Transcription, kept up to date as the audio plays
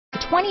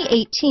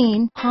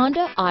2018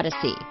 Honda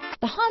Odyssey.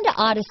 The Honda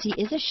Odyssey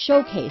is a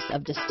showcase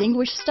of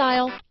distinguished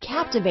style,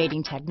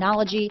 captivating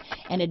technology,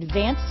 and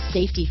advanced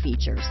safety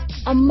features.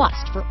 A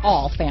must for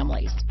all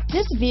families.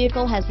 This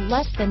vehicle has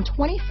less than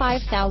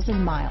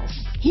 25,000 miles.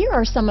 Here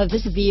are some of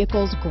this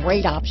vehicle's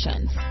great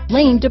options: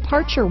 lane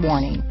departure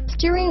warning,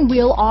 steering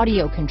wheel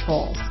audio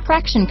controls,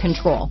 traction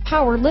control,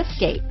 power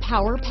liftgate,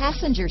 power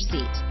passenger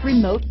seat,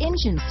 remote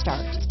engine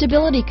start,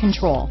 stability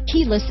control,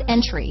 keyless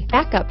entry,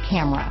 backup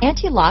camera,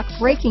 anti-lock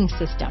braking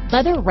system,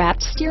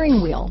 leather-wrapped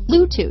steering wheel,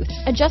 Bluetooth,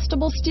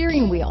 adjustable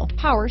steering wheel,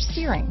 power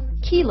steering,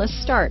 keyless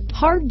start,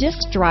 hard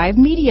disk drive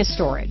media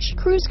storage,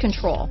 cruise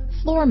control,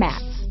 floor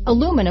mats,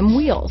 aluminum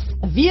wheels.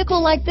 A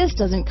vehicle like this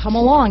doesn't come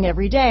along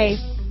every day.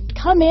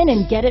 Come in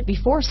and get it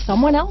before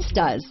someone else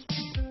does.